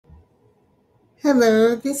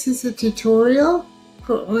Hello, this is a tutorial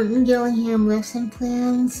for Orton Gillingham lesson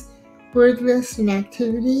plans, word lists and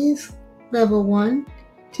activities, level 1.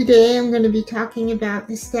 Today I'm going to be talking about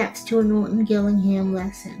the steps to an Orton Gillingham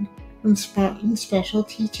lesson from Spartan Special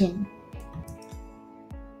Teaching.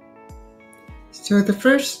 So the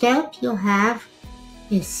first step you'll have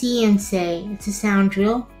is see and say. It's a sound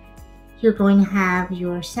drill. You're going to have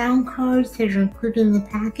your sound cards that are included in the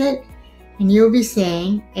packet, and you'll be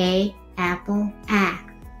saying A, apple, A.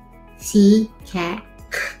 C, cat,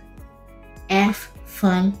 K. F,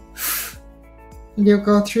 fun, F. And you'll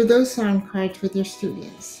go through those sound cards with your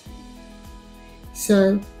students.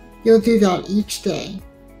 So you'll do that each day.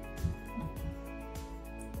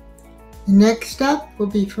 The next step will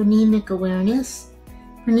be phonemic awareness.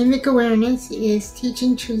 Phonemic awareness is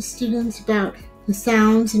teaching to the students about the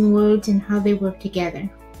sounds and words and how they work together.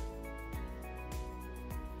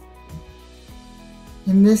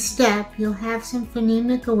 In this step, you'll have some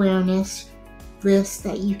phonemic awareness lists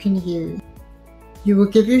that you can use. You will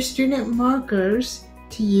give your student markers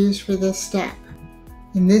to use for this step.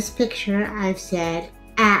 In this picture, I've said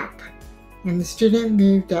app, and the student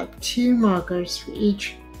moved up 2 markers for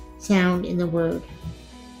each sound in the word.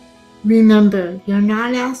 Remember, you're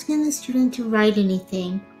not asking the student to write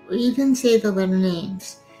anything or even say the letter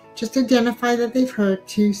names. Just identify that they've heard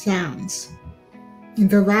 2 sounds. In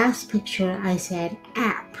the last picture, I said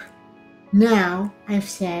app. Now I've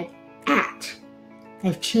said at.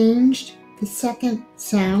 I've changed the second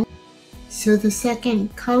sound, so the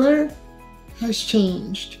second color has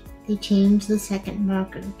changed. They changed the second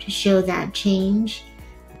marker to show that change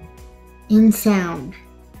in sound.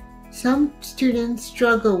 Some students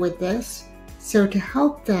struggle with this, so to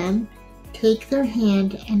help them, take their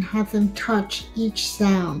hand and have them touch each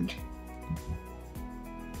sound.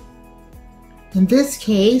 In this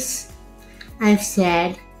case, I've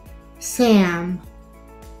said Sam.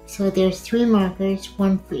 So there's 3 markers,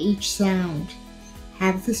 1 for each sound.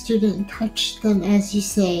 Have the student touch them as you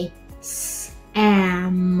say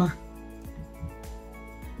Sam.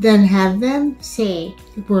 Then have them say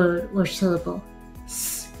the word or syllable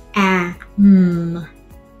Sam.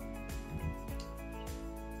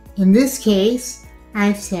 In this case,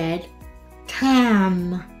 I've said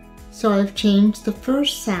Tam. So I've changed the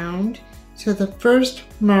first sound. So the first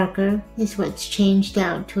marker is what's changed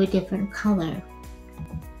out to a different color.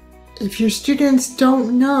 If your students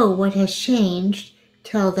don't know what has changed,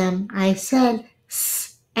 tell them I said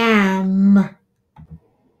am.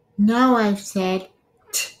 Now I've said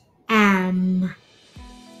am.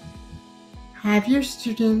 Have your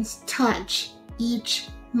students touch each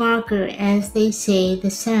marker as they say the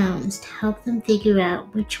sounds to help them figure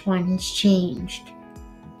out which one has changed.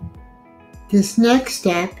 This next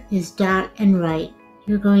step is dot and write.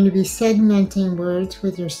 You're going to be segmenting words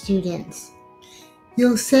with your students.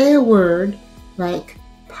 You'll say a word like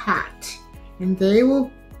pot, and they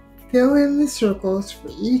will fill in the circles for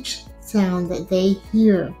each sound that they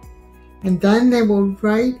hear. And then they will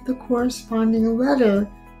write the corresponding letter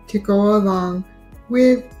to go along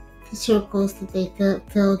with the circles that they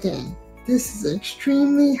filled in. This is an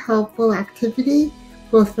extremely helpful activity,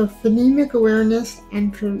 both for phonemic awareness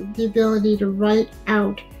and for the ability to write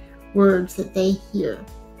out words that they hear.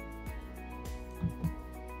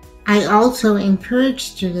 I also encourage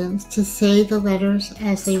students to say the letters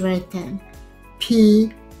as they write them.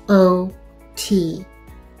 P-O-T,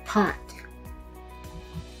 pot.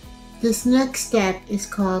 This next step is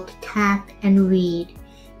called tap and read.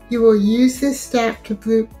 You will use this step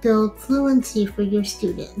to build fluency for your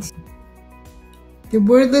students. The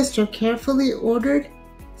word lists are carefully ordered,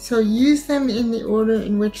 so use them in the order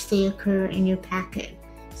in which they occur in your packet,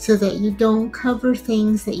 so that you don't cover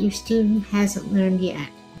things that your student hasn't learned yet.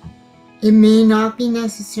 It may not be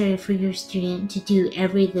necessary for your student to do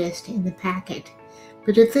every list in the packet,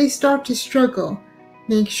 but if they start to struggle,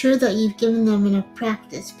 make sure that you've given them enough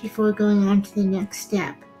practice before going on to the next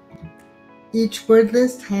step. Each word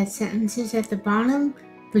list has sentences at the bottom,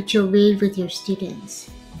 which you'll read with your students.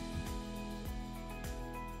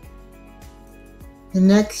 The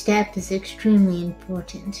next step is extremely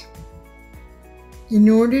important. In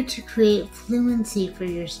order to create fluency for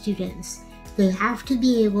your students, they have to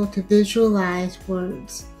be able to visualize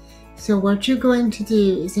words. So what you're going to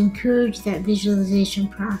do is encourage that visualization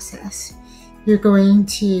process. You're going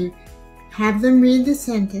to have them read the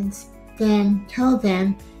sentence, then tell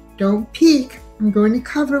them, don't peek, I'm going to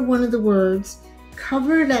cover one of the words,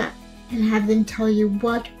 cover it up, and have them tell you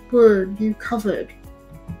what word you covered.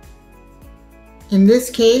 In this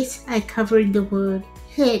case, I covered the word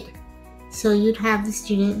hid. So you'd have the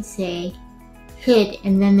student say hid,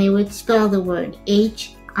 and then they would spell the word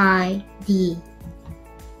H-I-D,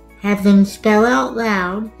 Have them spell out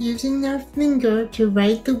loud using their finger to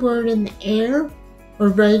write the word in the air or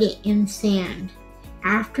write it in sand.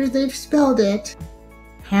 After they've spelled it,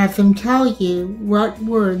 have them tell you what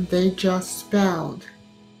word they just spelled.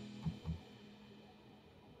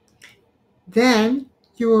 Then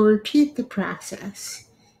you will repeat the process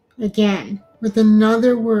again with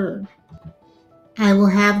another word. I will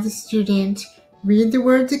have the student read the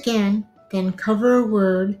words again, then cover a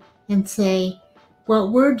word and say,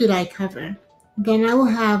 "What word did I cover?" Then I will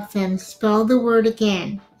have them spell the word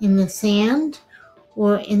again in the sand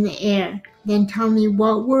or in the air. Then tell me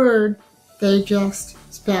what word they just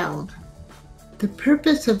spelled. The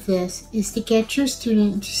purpose of this is to get your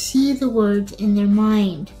student to see the words in their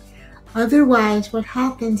mind. Otherwise, what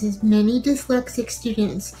happens is many dyslexic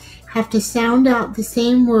students have to sound out the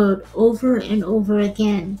same word over and over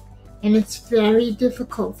again, and it's very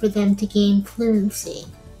difficult for them to gain fluency.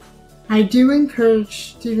 I do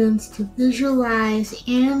encourage students to visualize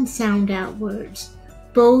and sound out words.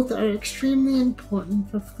 Both are extremely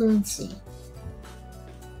important for fluency.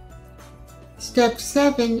 Step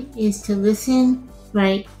 7 is to listen,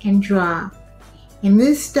 write, and draw. In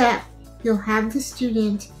this step, you'll have the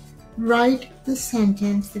student write the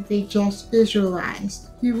sentence that they just visualized.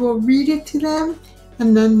 You will read it to them,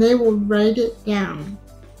 and then they will write it down.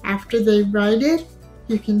 After they write it,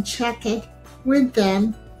 you can check it with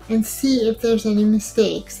them and see if there's any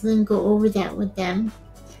mistakes, then go over that with them.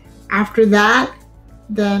 After that,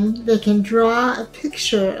 then they can draw a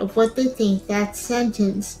picture of what they think that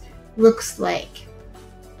sentence looks like.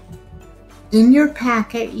 In your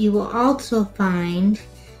packet, you will also find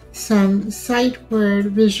some sight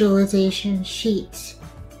word visualization sheets.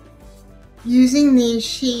 Using these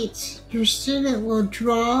sheets, your student will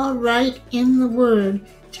draw right in the word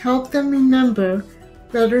to help them remember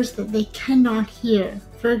letters that they cannot hear.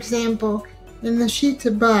 For example, in the sheets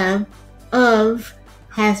above, of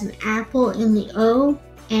has an apple in the O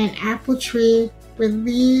and apple tree with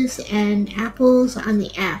leaves and apples on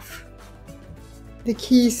the F. The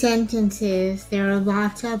key sentence is, there are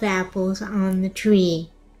lots of apples on the tree.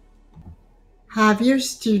 Have your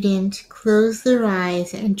student close their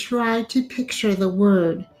eyes and try to picture the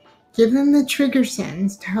word. Give them the trigger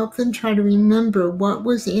sentence to help them try to remember what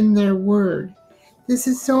was in their word. This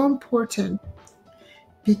is so important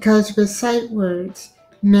because with sight words,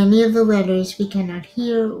 many of the letters we cannot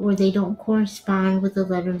hear or they don't correspond with the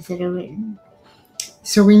letters that are written.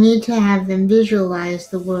 So we need to have them visualize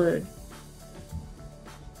the word.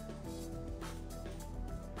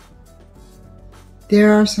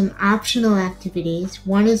 There are some optional activities.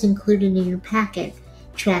 One is included in your packet,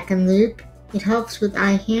 track and loop. It helps with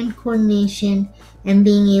eye-hand coordination and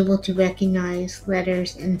being able to recognize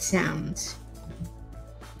letters and sounds.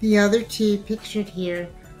 The other two pictured here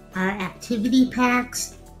are activity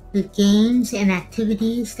packs with games and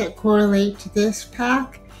activities that correlate to this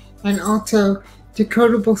pack, and also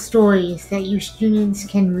decodable stories that your students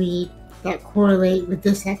can read that correlate with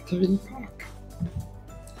this activity pack.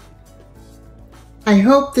 I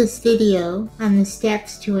hope this video on the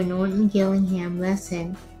steps to an Orton Gillingham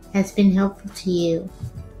lesson has been helpful to you.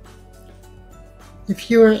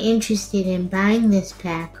 If you are interested in buying this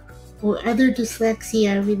pack or other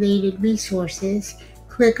dyslexia-related resources,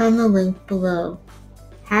 click on the link below.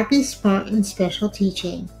 Happy, smart, and special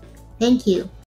teaching. Thank you.